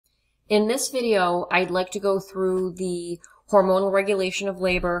In this video, I'd like to go through the hormonal regulation of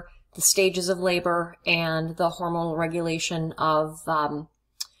labor, the stages of labor, and the hormonal regulation of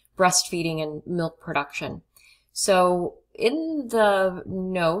breastfeeding and milk production. So in the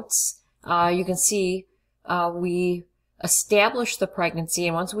notes, you can see we establish the pregnancy,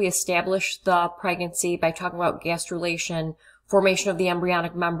 and once we establish the pregnancy by talking about gastrulation, formation of the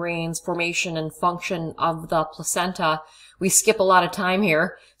embryonic membranes, formation and function of the placenta, we skip a lot of time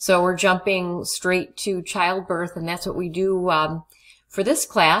here. So we're jumping straight to childbirth, and that's what we do for this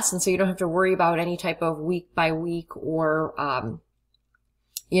class. And so you don't have to worry about any type of week by week or,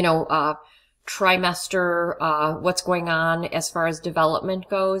 trimester, what's going on as far as development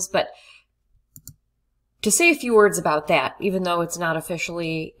goes. But to say a few words about that, even though it's not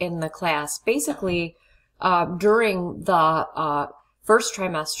officially in the class, basically, during the first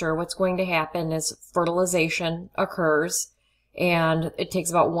trimester, what's going to happen is fertilization occurs, and it takes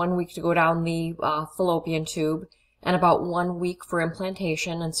about 1 week to go down the fallopian tube, and about 1 week for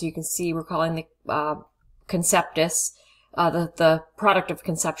implantation. And so you can see we're calling the conceptus, the product of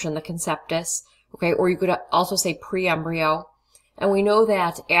conception, the conceptus, okay, or you could also say pre-embryo. And we know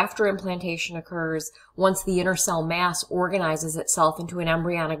that after implantation occurs, once the inner cell mass organizes itself into an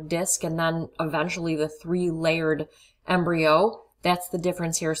embryonic disc and then eventually the three-layered embryo, that's the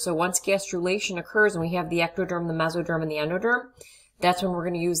difference here. So once gastrulation occurs and we have the ectoderm, the mesoderm, and the endoderm, that's when we're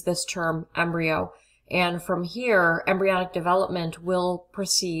going to use this term embryo. And from here, embryonic development will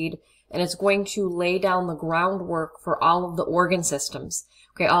proceed, and it's going to lay down the groundwork for all of the organ systems.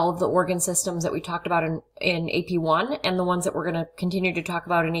 Okay, all of the organ systems that we talked about in AP1 and the ones that we're going to continue to talk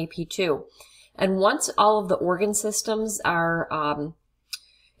about in AP2. And once all of the organ systems are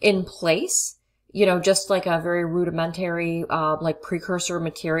in place, just like a very rudimentary, like precursor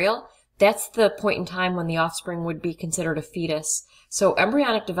material, that's the point in time when the offspring would be considered a fetus. So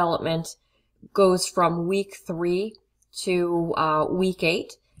embryonic development goes from week 3 to week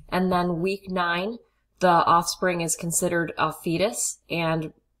 8, and then week 9, the offspring is considered a fetus,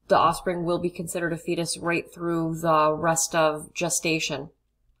 and the offspring will be considered a fetus right through the rest of gestation.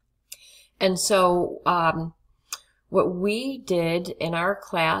 And so what we did in our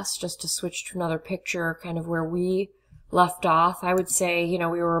class, just to switch to another picture, kind of where we left off, I would say, we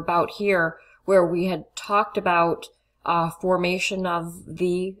were about here where we had talked about formation of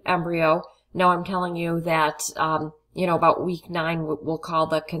the embryo. Now I'm telling you that about week 9, we'll call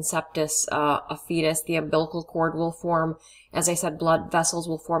the conceptus a fetus. The umbilical cord will form. As I said, blood vessels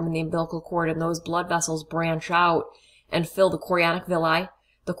will form in the umbilical cord, and those blood vessels branch out and fill the chorionic villi.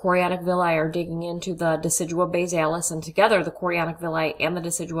 The chorionic villi are digging into the decidua basalis, and together the chorionic villi and the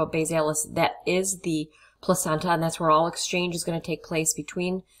decidua basalis, that is the placenta, and that's where all exchange is going to take place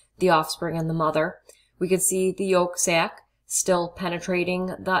between the offspring and the mother. We can see the yolk sac still penetrating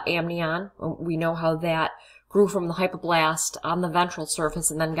the amnion. We know how that grew from the hypoblast on the ventral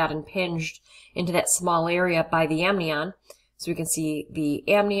surface and then got impinged into that small area by the amnion. So we can see the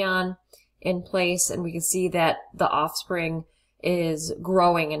amnion in place, and we can see that the offspring is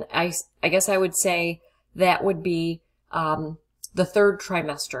growing. And I guess I would say that would be the third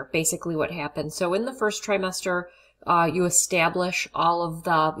trimester, basically what happens. So in the first trimester, you establish all of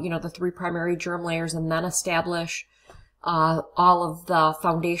the, the 3 primary germ layers, and then establish all of the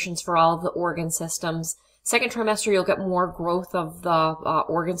foundations for all of the organ systems. Second trimester, you'll get more growth of the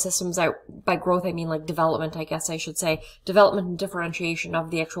organ systems. By growth, I mean like development, I guess I should say. Development and differentiation of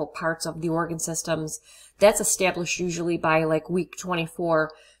the actual parts of the organ systems. That's established usually by like week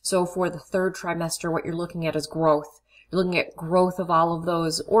 24. So for the third trimester, what you're looking at is growth. You're looking at growth of all of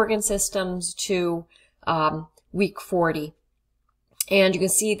those organ systems to week 40. And you can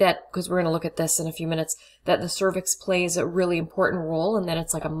see that, because we're going to look at this in a few minutes, that the cervix plays a really important role, and that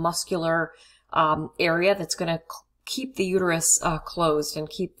it's like a muscular area that's going to keep the uterus closed and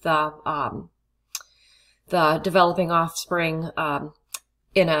keep the developing offspring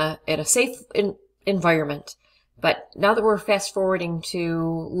in a safe environment. But now that we're fast forwarding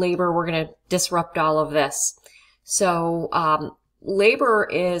to labor, we're going to disrupt all of this. So labor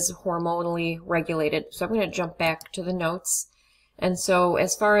is hormonally regulated. So I'm going to jump back to the notes. And so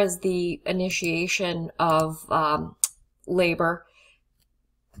as far as the initiation of labor,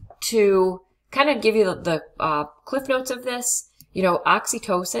 to kind of give you the cliff notes of this,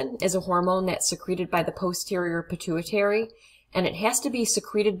 oxytocin is a hormone that's secreted by the posterior pituitary, and it has to be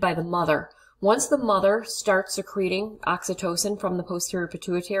secreted by the mother. Once the mother starts secreting oxytocin from the posterior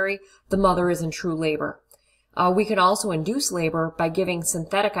pituitary, the mother is in true labor. We can also induce labor by giving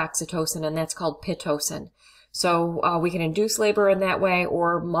synthetic oxytocin, and that's called pitocin. So we can induce labor in that way,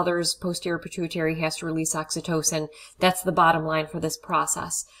 or mother's posterior pituitary has to release oxytocin. That's the bottom line for this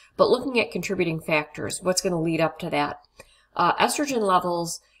process. But looking at contributing factors, what's going to lead up to that? Estrogen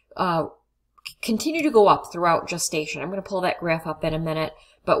levels continue to go up throughout gestation. I'm going to pull that graph up in a minute,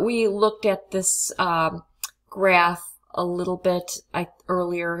 but we looked at this graph a little bit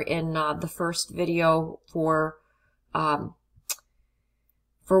earlier in the first video for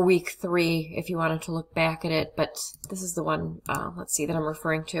week 3, if you wanted to look back at it, but this is the one, let's see, that I'm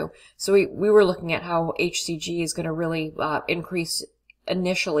referring to. So we were looking at how HCG is going to really increase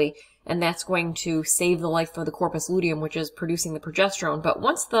initially, and that's going to save the life of the corpus luteum, which is producing the progesterone. But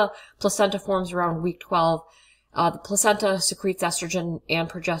once the placenta forms around week 12, the placenta secretes estrogen and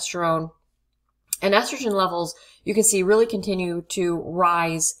progesterone, and estrogen levels, you can see, really continue to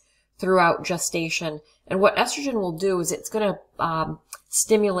rise throughout gestation. And what estrogen will do is it's going to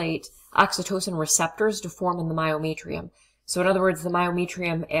stimulate oxytocin receptors to form in the myometrium. So in other words, the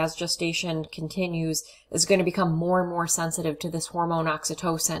myometrium, as gestation continues, is going to become more and more sensitive to this hormone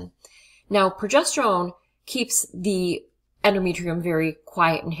oxytocin. Now, progesterone keeps the endometrium very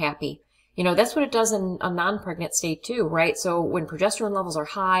quiet and happy. You know, that's what it does in a non-pregnant state too, right? So when progesterone levels are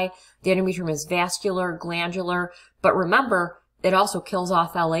high, the endometrium is vascular, glandular, but remember, it also kills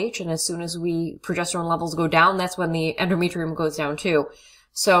off LH, and as soon as progesterone levels go down, that's when the endometrium goes down too.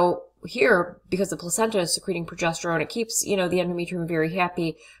 So here, because the placenta is secreting progesterone, it keeps, the endometrium very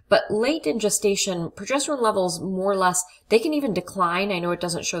happy. But late in gestation, progesterone levels more or less, they can even decline. I know it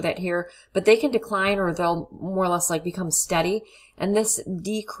doesn't show that here, but they can decline, or they'll more or less like become steady. And this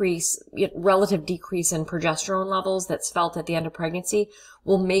relative decrease in progesterone levels that's felt at the end of pregnancy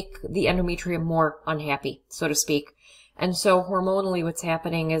will make the endometrium more unhappy, so to speak. And so hormonally what's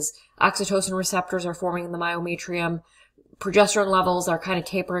happening is oxytocin receptors are forming in the myometrium, progesterone levels are kind of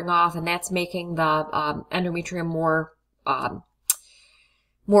tapering off, and that's making the endometrium more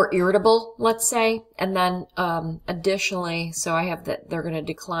irritable, let's say. And then additionally, so I have that they're going to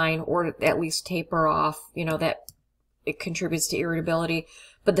decline or at least taper off, that it contributes to irritability.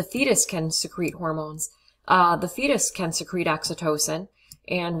 But the fetus can secrete hormones. The fetus can secrete oxytocin.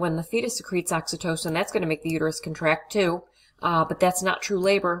 And when the fetus secretes oxytocin, that's going to make the uterus contract too. But that's not true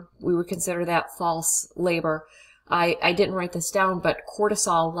labor. We would consider that false labor. I didn't write this down, but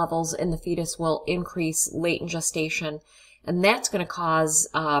cortisol levels in the fetus will increase late in gestation. And that's going to cause,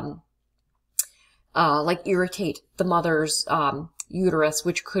 irritate the mother's uterus,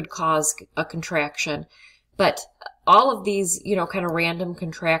 which could cause a contraction. But all of these, kind of random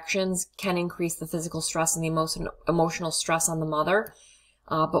contractions can increase the physical stress and the emotional stress on the mother.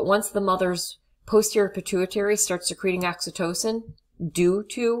 But once the mother's posterior pituitary starts secreting oxytocin due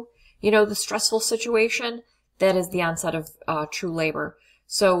to, the stressful situation, that is the onset of true labor.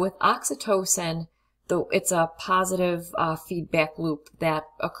 So with oxytocin, it's a positive feedback loop that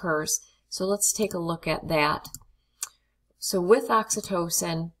occurs. So let's take a look at that. So with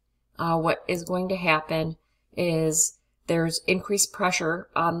oxytocin, what is going to happen is there's increased pressure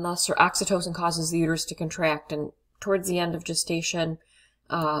on the oxytocin causes the uterus to contract, and towards the end of gestation,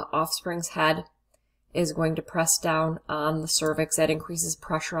 offspring's head is going to press down on the cervix. That increases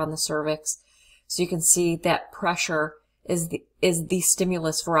pressure on the cervix. So you can see that pressure is the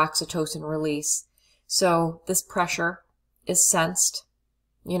stimulus for oxytocin release. So this pressure is sensed,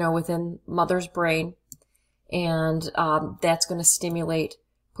 within mother's brain, and that's going to stimulate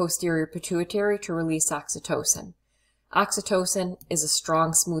posterior pituitary to release oxytocin. Oxytocin is a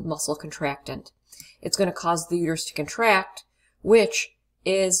strong, smooth muscle contractant. It's going to cause the uterus to contract, which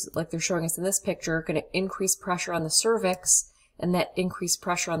is, like they're showing us in this picture, going to increase pressure on the cervix, and that increased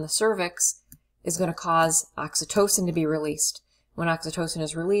pressure on the cervix is going to cause oxytocin to be released. When oxytocin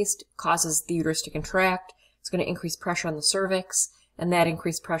is released, it causes the uterus to contract. It's going to increase pressure on the cervix, and that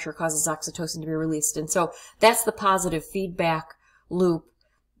increased pressure causes oxytocin to be released. And so that's the positive feedback loop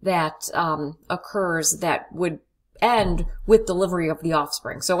that occurs that would end with delivery of the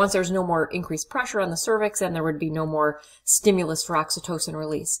offspring. So once there's no more increased pressure on the cervix, then there would be no more stimulus for oxytocin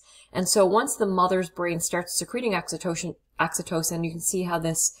release. And so once the mother's brain starts secreting oxytocin, you can see how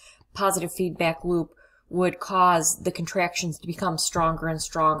this positive feedback loop would cause the contractions to become stronger and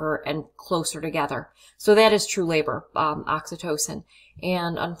stronger and closer together. So that is true labor, oxytocin.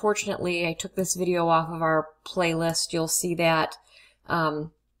 And unfortunately, I took this video off of our playlist. You'll see that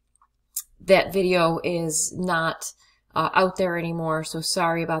that video is not out there anymore, so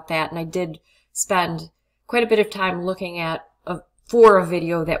sorry about that. And I did spend quite a bit of time looking at for a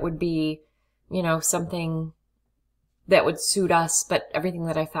video that would be, something that would suit us, but everything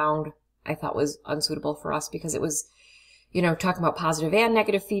that I found I thought was unsuitable for us because it was talking about positive and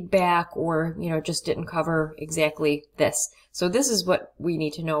negative feedback, or, just didn't cover exactly this. So this is what we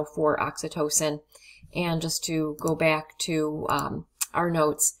need to know for oxytocin. And just to go back to our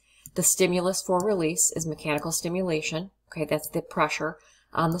notes, the stimulus for release is mechanical stimulation. Okay, that's the pressure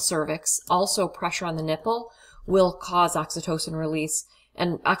on the cervix. Also, pressure on the nipple will cause oxytocin release.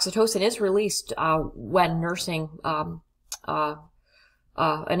 And oxytocin is released when nursing an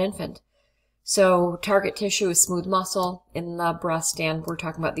infant. So target tissue is smooth muscle in the breast, and we're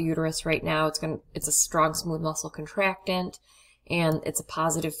talking about the uterus right now. It's a strong smooth muscle contractant, and it's a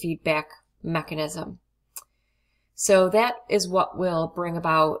positive feedback mechanism. So that is what will bring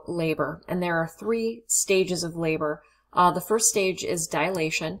about labor. And there are 3 stages of labor. The first stage is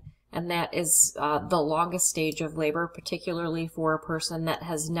dilation, and that is the longest stage of labor, particularly for a person that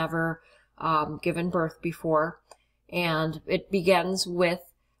has never given birth before. And it begins with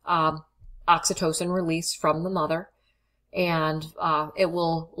oxytocin release from the mother, and it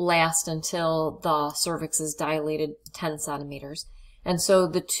will last until the cervix is dilated 10 centimeters. And so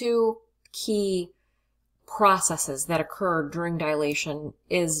the 2 key processes that occur during dilation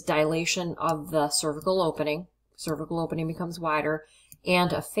is dilation of the cervical opening becomes wider,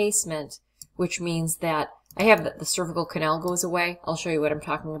 and effacement, which means that the cervical canal goes away. I'll show you what I'm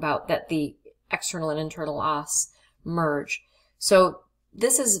talking about, that the external and internal os merge. So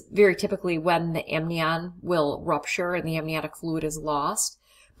this is very typically when the amnion will rupture and the amniotic fluid is lost,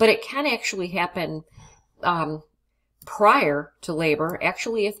 but it can actually happen prior to labor.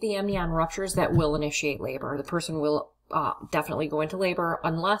 Actually, if the amnion ruptures, that will initiate labor. The person will definitely go into labor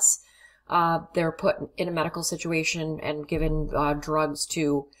unless they're put in a medical situation and given drugs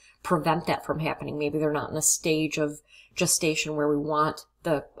to prevent that from happening. Maybe they're not in a stage of gestation where we want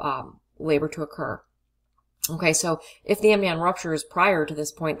the labor to occur. Okay, so if the amnion ruptures prior to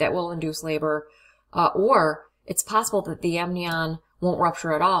this point, that will induce labor, or it's possible that the amnion won't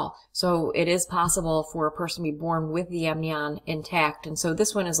rupture at all. So it is possible for a person to be born with the amnion intact. And so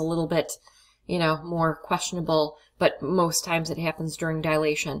this one is a little bit, more questionable, but most times it happens during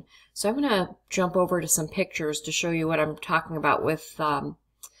dilation. So I'm going to jump over to some pictures to show you what I'm talking about with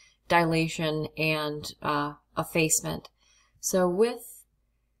dilation and effacement. So with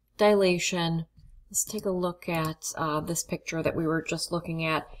dilation, let's take a look at this picture that we were just looking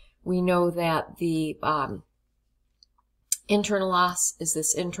at. We know that the internal os is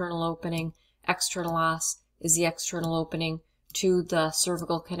this internal opening, external os is the external opening to the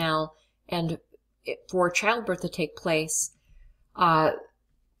cervical canal, and for childbirth to take place,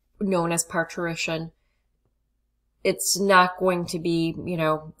 known as parturition, it's not going to be,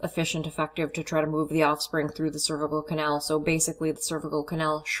 efficient, effective to try to move the offspring through the cervical canal. So basically the cervical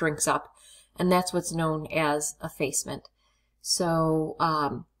canal shrinks up, and that's what's known as effacement. So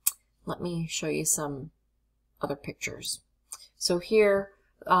let me show you some other pictures. So here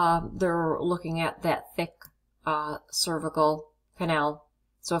they're looking at that thick cervical canal.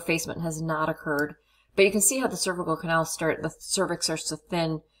 So effacement has not occurred. But you can see how the cervical canal the cervix starts to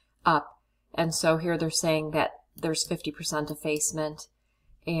thin up. And so here they're saying that there's 50% effacement,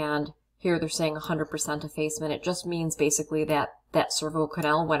 and here they're saying 100% effacement. It just means basically that that cervical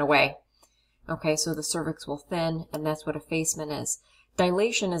canal went away. Okay, so the cervix will thin, and that's what effacement is.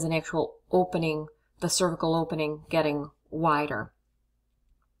 Dilation is an actual opening, the cervical opening getting wider.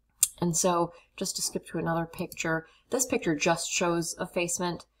 And so just to skip to another picture, this picture just shows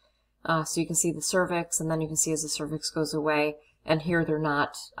effacement. So you can see the cervix, and then you can see as the cervix goes away, and here they're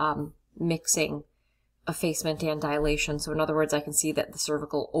not mixing effacement and dilation. So in other words, I can see that the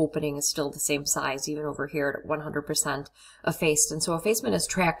cervical opening is still the same size, even over here at 100% effaced. And so effacement is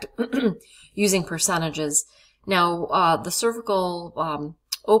tracked using percentages. Now, the cervical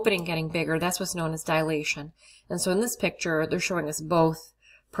opening getting bigger, that's what's known as dilation. And so in this picture, they're showing us both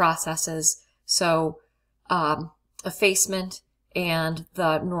processes. So effacement and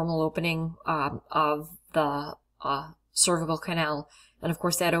the normal opening of the cervical canal. And of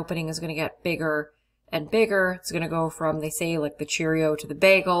course, that opening is going to get bigger and bigger. It's going to go from, they say, like the Cheerio to the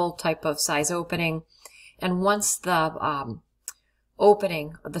bagel type of size opening. And once the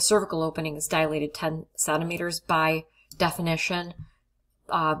opening, the cervical opening is dilated 10 centimeters by definition,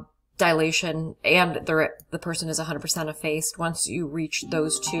 dilation, and the person is 100% effaced. Once you reach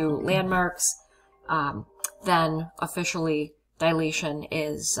those 2 landmarks, then officially dilation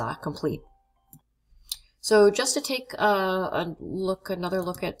is complete. So just to take another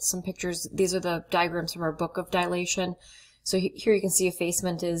look at some pictures, these are the diagrams from our book of dilation. So here you can see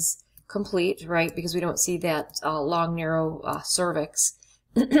effacement is complete, right? Because we don't see that long, narrow cervix.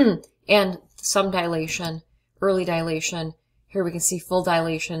 And some dilation, early dilation. Here we can see full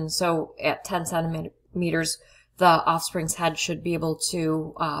dilation. So at 10 centimeters, the offspring's head should be able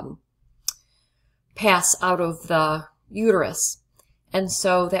to pass out of the uterus. And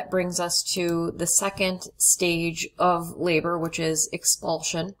so that brings us to the second stage of labor, which is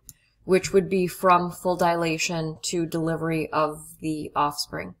expulsion, which would be from full dilation to delivery of the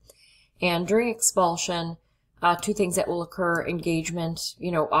offspring. And during expulsion, two things that will occur: engagement,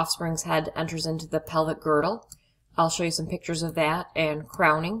 offspring's head enters into the pelvic girdle. I'll show you some pictures of that, and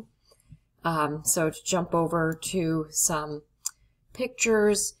crowning. So to jump over to some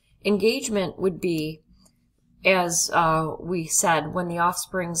pictures, engagement would be, as we said, when the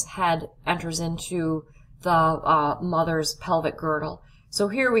offspring's head enters into the mother's pelvic girdle. So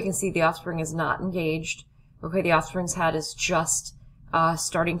here we can see the offspring is not engaged. Okay, the offspring's head is just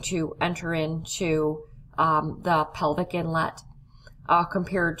starting to enter into the pelvic inlet,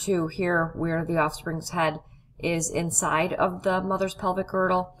 compared to here where the offspring's head is inside of the mother's pelvic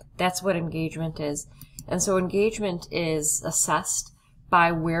girdle. That's what engagement is. And so engagement is assessed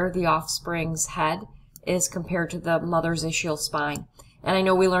by where the offspring's head is compared to the mother's ischial spine. And I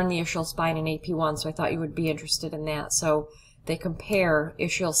know we learned the ischial spine in AP1, so I thought you would be interested in that. So they compare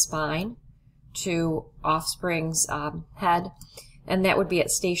ischial spine to offspring's head, and that would be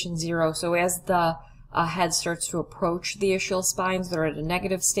at station 0. So as the head starts to approach the ischial spines, they're at a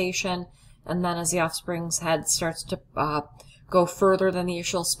negative station, and then as the offspring's head starts to go further than the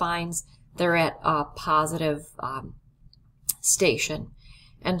ischial spines, they're at a positive station.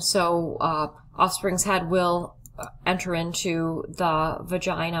 And so offspring's head will enter into the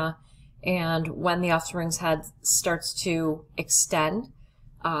vagina, and when the offspring's head starts to extend,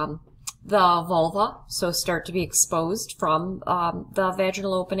 the vulva, so start to be exposed from the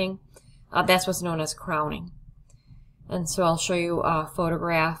vaginal opening, that's what's known as crowning. And so I'll show you a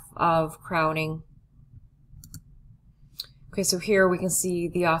photograph of crowning. Okay, so here we can see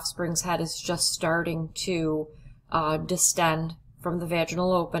the offspring's head is just starting to distend from the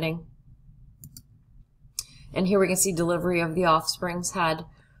vaginal opening. And here we can see delivery of the offspring's head.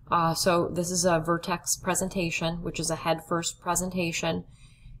 So this is a vertex presentation, which is a head first presentation.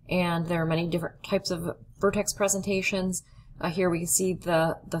 And there are many different types of vertex presentations. Here we can see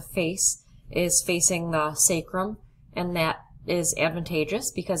the face is facing the sacrum, and that is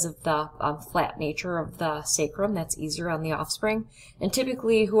advantageous because of the flat nature of the sacrum. That's easier on the offspring. And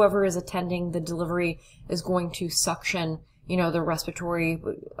typically whoever is attending the delivery is going to suction, the respiratory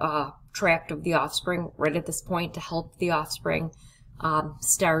tract of the offspring right at this point to help the offspring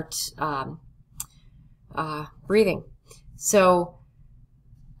start breathing. So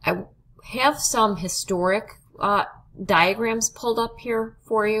I have some historic diagrams pulled up here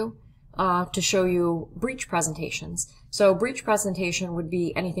for you to show you breech presentations. So breech presentation would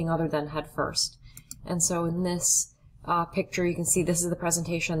be anything other than head first. And so in this picture, you can see this is the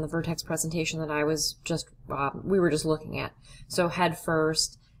presentation, the vertex presentation that I was just, we were just looking at. So head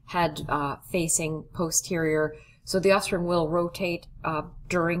first, head facing posterior. So the offspring will rotate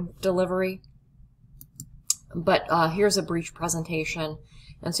during delivery. But here's a breech presentation.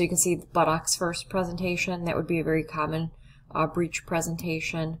 And so you can see the buttocks first presentation. That would be a very common breech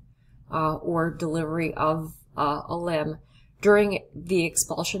presentation or delivery of a limb. During the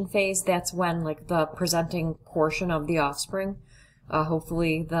expulsion phase, that's when the presenting portion of the offspring,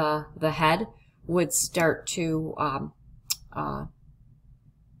 hopefully the head, would start to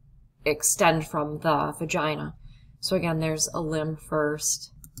extend from the vagina. So again, there's a limb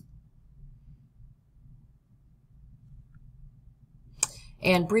first.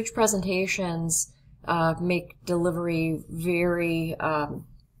 And breech presentations make delivery very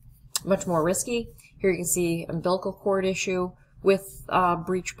much more risky. Here you can see umbilical cord issue with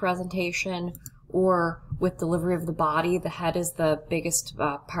breech presentation, or with delivery of the body. The head is the biggest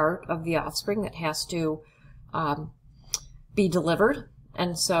part of the offspring that has to be delivered.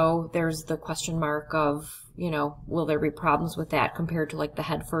 And so there's the question mark of, will there be problems with that compared to the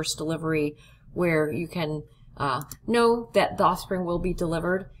head first delivery, where you can know that the offspring will be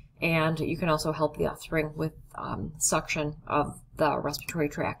delivered, and you can also help the offspring with suction of the respiratory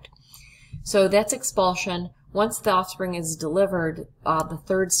tract. So that's expulsion. Once the offspring is delivered, the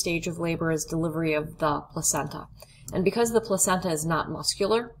third stage of labor is delivery of the placenta. And because the placenta is not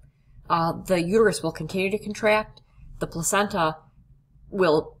muscular, the uterus will continue to contract. The placenta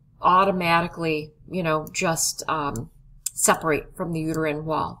will automatically, just separate from the uterine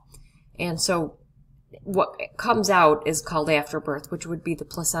wall. And so what comes out is called afterbirth, which would be the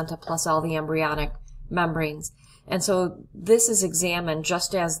placenta plus all the embryonic membranes. And so this is examined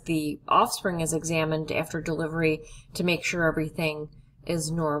just as the offspring is examined after delivery to make sure everything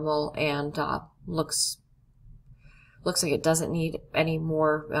is normal and looks like it doesn't need any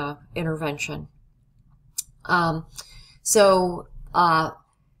more intervention. To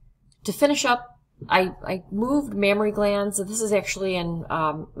finish up, I moved mammary glands. This is actually in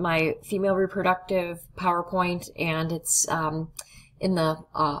my female reproductive PowerPoint, and it's in the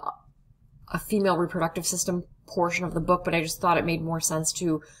a female reproductive system portion of the book, but I just thought it made more sense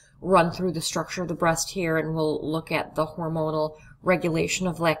to run through the structure of the breast here, and we'll look at the hormonal regulation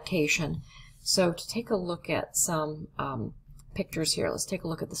of lactation. So to take a look at some pictures here, let's take a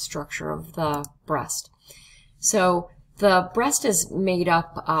look at the structure of the breast. So the breast is made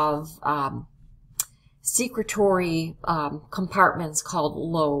up of secretory compartments called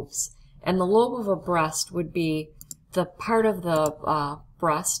lobes. And the lobe of a breast would be the part of the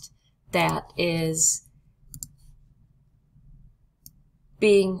breast that is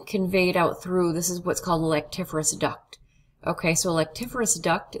being conveyed out through, this is what's called a lactiferous duct. Okay, so a lactiferous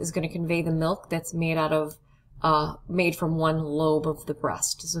duct is going to convey the milk that's made out of, made from one lobe of the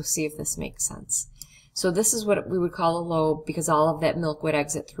breast. So see if this makes sense. So this is what we would call a lobe because all of that milk would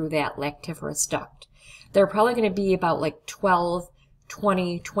exit through that lactiferous duct. There are probably going to be about like 12,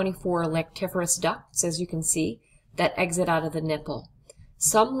 20, 24 lactiferous ducts, as you can see, that exit out of the nipple.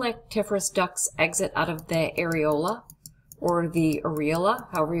 Some lactiferous ducts exit out of the areola, or the areola,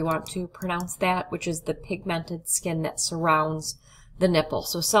 however you want to pronounce that, which is the pigmented skin that surrounds the nipple.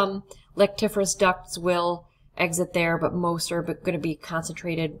 So some lactiferous ducts will exit there, but most are going to be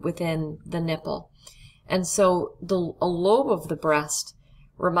concentrated within the nipple. And so a lobe of the breast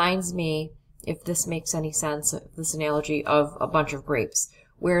reminds me, if this makes any sense, this analogy of a bunch of grapes,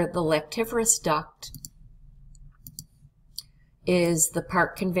 where the lactiferous duct is the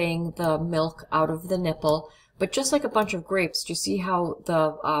part conveying the milk out of the nipple. But just like a bunch of grapes, do you see how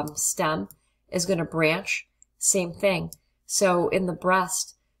the stem is going to branch? Same thing. So in the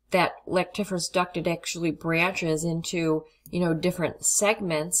breast, that lactiferous duct, it actually branches into, different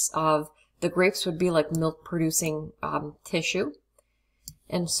segments of, the grapes would be like milk-producing tissue.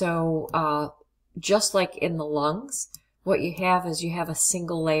 And so just like in the lungs, what you have is you have a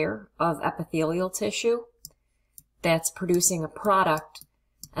single layer of epithelial tissue that's producing a product,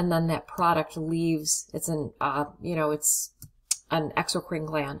 and then that product leaves, it's an exocrine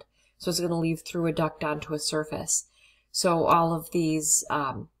gland. So it's going to leave through a duct onto a surface. So all of these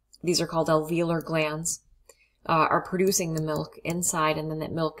are called alveolar glands, are producing the milk inside, and then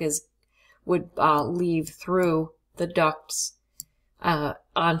that milk would leave through the ducts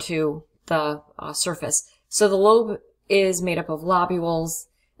onto the surface. So the lobe is made up of lobules,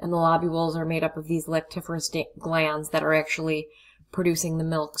 and the lobules are made up of these lactiferous glands that are actually producing the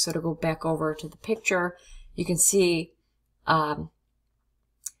milk. So to go back over to the picture, you can see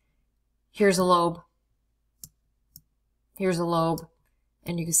here's a lobe,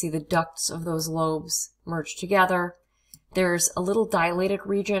 and you can see the ducts of those lobes merged together. There's a little dilated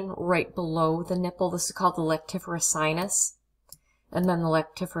region right below the nipple. This is called the lactiferous sinus. And then the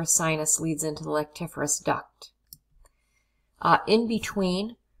lactiferous sinus leads into the lactiferous duct. In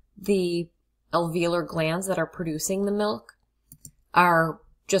between the alveolar glands that are producing the milk are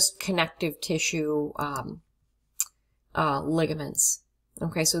just connective tissue ligaments.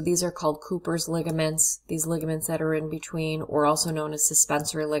 Okay, so these are called Cooper's ligaments, these ligaments that are in between, or also known as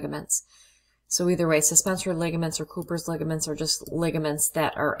suspensory ligaments. So either way, suspensory ligaments or Cooper's ligaments are just ligaments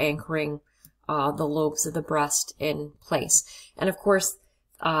that are anchoring the lobes of the breast in place. And of course,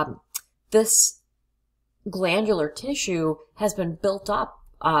 this glandular tissue has been built up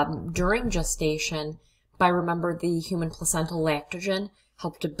during gestation by, remember, the human placental lactogen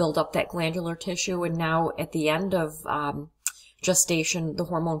helped to build up that glandular tissue, and now at the end of gestation, the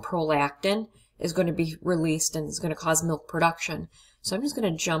hormone prolactin is going to be released and is going to cause milk production. So I'm just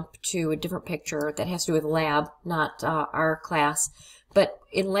going to jump to a different picture that has to do with lab, not our class. But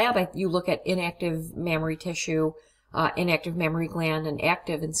in lab, you look at inactive mammary tissue, inactive mammary gland, and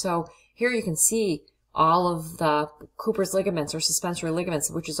active. And so here you can see all of the Cooper's ligaments or suspensory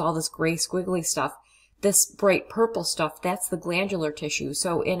ligaments, which is all this gray squiggly stuff. This bright purple stuff, that's the glandular tissue.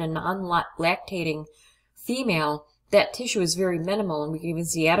 So in a non-lactating female, that tissue is very minimal, and we can even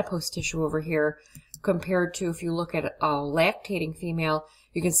see adipose tissue over here compared to if you look at a lactating female,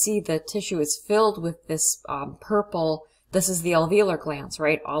 you can see the tissue is filled with this purple. This is the alveolar glands,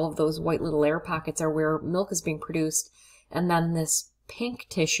 right? All of those white little air pockets are where milk is being produced. And then this pink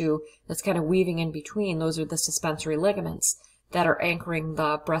tissue that's kind of weaving in between, those are the suspensory ligaments that are anchoring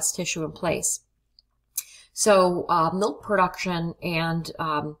the breast tissue in place. So milk production and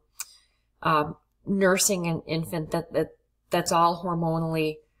nursing an infant, that's all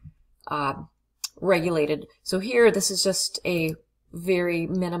hormonally regulated. So here, this is just a very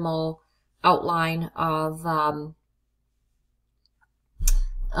minimal outline of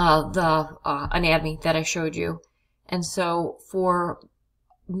the anatomy that I showed you. And so for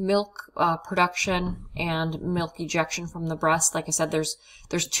milk production and milk ejection from the breast, like I said,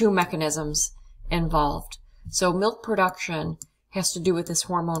 there's two mechanisms involved. So milk production has to do with this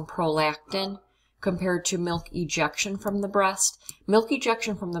hormone prolactin compared to milk ejection from the breast. Milk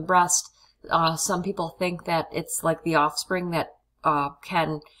ejection from the breast, some people think that it's like the offspring that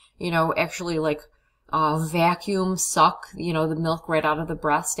can, actually like vacuum suck, the milk right out of the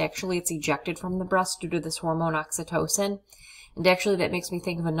breast. Actually, it's ejected from the breast due to this hormone oxytocin. And actually, that makes me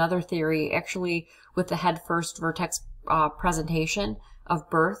think of another theory, actually, with the head first vertex presentation of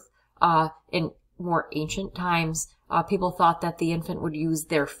birth. In more ancient times, people thought that the infant would use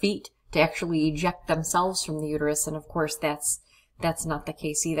their feet to actually eject themselves from the uterus. And of course, that's not the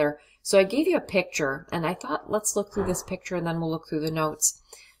case either. So I gave you a picture, and I thought, let's look through this picture, and then we'll look through the notes.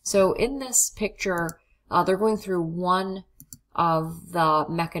 So in this picture, they're going through one of the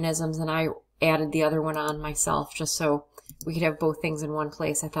mechanisms, and I added the other one on myself just so we could have both things in one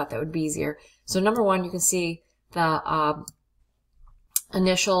place. I thought that would be easier. So number one, you can see the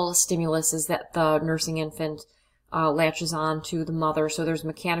initial stimulus is that the nursing infant latches on to the mother. So there's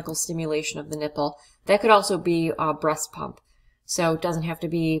mechanical stimulation of the nipple. That could also be a breast pump. So it doesn't have to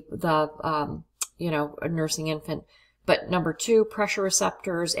be the, a nursing infant. But number two, pressure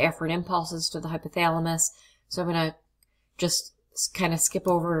receptors, afferent impulses to the hypothalamus. So I'm going to just kind of skip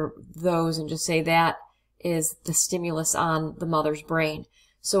over those and just say that is the stimulus on the mother's brain.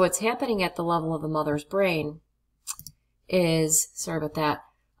 So what's happening at the level of the mother's brain is, sorry about that,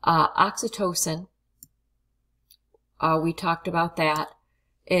 oxytocin, we talked about that,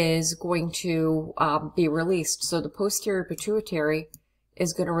 is going to be released. So the posterior pituitary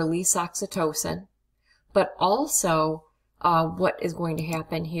is going to release oxytocin, but also what is going to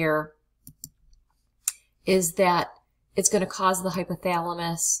happen here is that it's going to cause the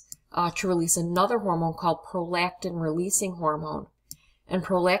hypothalamus to release another hormone called prolactin-releasing hormone. And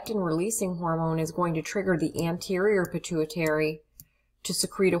prolactin-releasing hormone is going to trigger the anterior pituitary to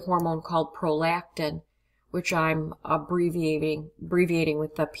secrete a hormone called prolactin, which I'm abbreviating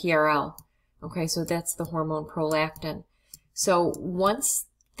with the PRL. Okay, so that's the hormone prolactin. So once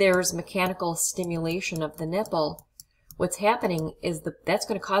there's mechanical stimulation of the nipple, what's happening is that's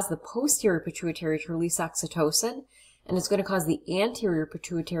going to cause the posterior pituitary to release oxytocin, and it's going to cause the anterior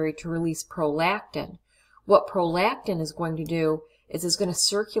pituitary to release prolactin. What prolactin is going to do is it's going to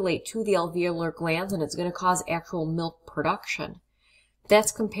circulate to the alveolar glands, and it's going to cause actual milk production.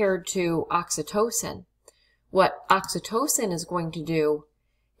 That's compared to oxytocin. What oxytocin is going to do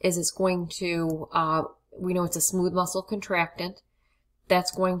is it's going to, we know it's a smooth muscle contractant.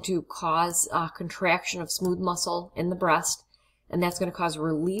 That's going to cause contraction of smooth muscle in the breast, and that's going to cause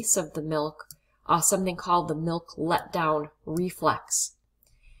release of the milk, something called the milk letdown reflex.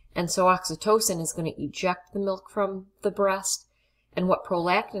 And so oxytocin is going to eject the milk from the breast, and what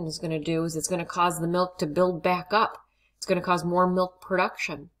prolactin is going to do is it's going to cause the milk to build back up. It's going to cause more milk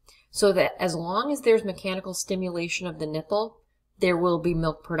production. So that as long as there's mechanical stimulation of the nipple, there will be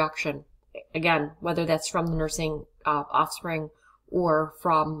milk production. Again, whether that's from the nursing offspring or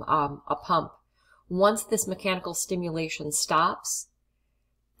from a pump. Once this mechanical stimulation stops,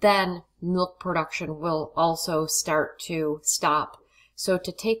 then milk production will also start to stop. So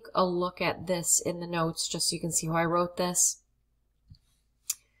to take a look at this in the notes, just so you can see how I wrote this,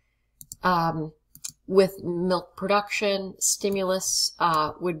 with milk production, stimulus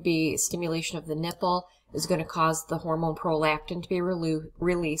would be stimulation of the nipple is going to cause the hormone prolactin to be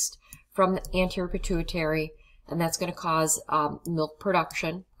released from the anterior pituitary, and that's going to cause milk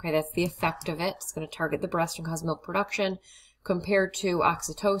production. Okay, that's the effect of it. It's going to target the breast and cause milk production. Compared to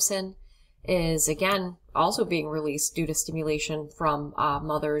oxytocin is, again, also being released due to stimulation from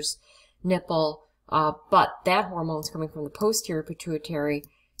mother's nipple, but that hormone is coming from the posterior pituitary,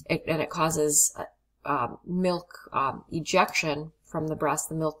 and it causes milk ejection from the breast,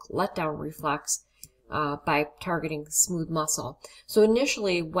 the milk letdown reflex, by targeting smooth muscle. So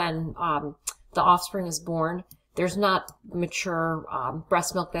initially, when the offspring is born, there's not mature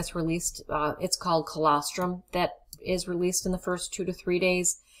breast milk that's released. It's called colostrum that is released in the first 2 to 3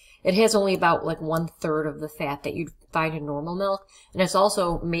 days. It has only about like 1/3 of the fat that you'd find in normal milk, and it's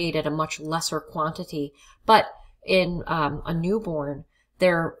also made at a much lesser quantity. But in a newborn,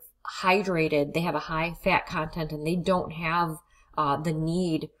 they're hydrated, they have a high fat content, and they don't have the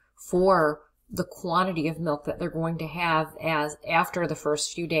need for the quantity of milk that they're going to have as after the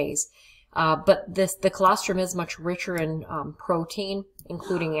first few days. But the colostrum is much richer in protein,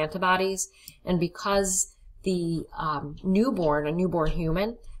 including antibodies, and because the a newborn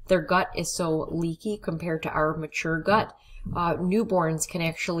human, their gut is so leaky compared to our mature gut, newborns can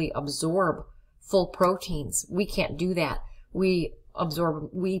actually absorb full proteins. We can't do that. We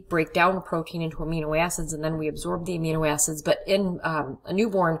break down a protein into amino acids and then we absorb the amino acids. But in a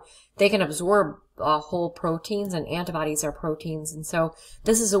newborn, they can absorb whole proteins, and antibodies are proteins. And so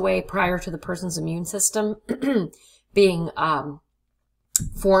this is a way, prior to the person's immune system being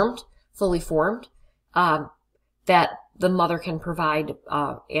fully formed, that the mother can provide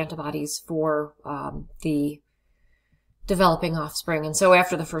antibodies for the developing offspring. And so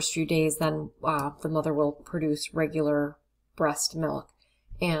after the first few days, then the mother will produce regular breast milk.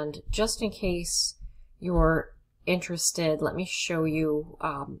 And just in case you're interested, let me show you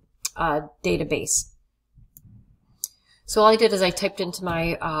a database. So all I did is I typed into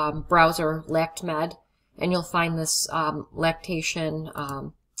my browser LactMed, and you'll find this lactation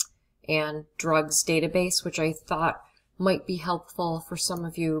and drugs database, which I thought might be helpful for some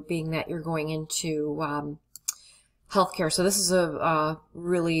of you, being that you're going into healthcare. So this is a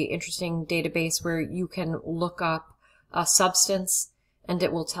really interesting database where you can look up a substance and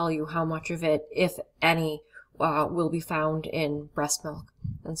it will tell you how much of it, if any, will be found in breast milk.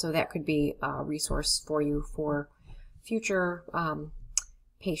 And so that could be a resource for you for future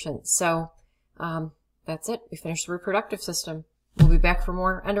patients. So that's it. We finished the reproductive system. We'll be back for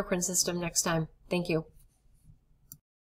more endocrine system next time. Thank you.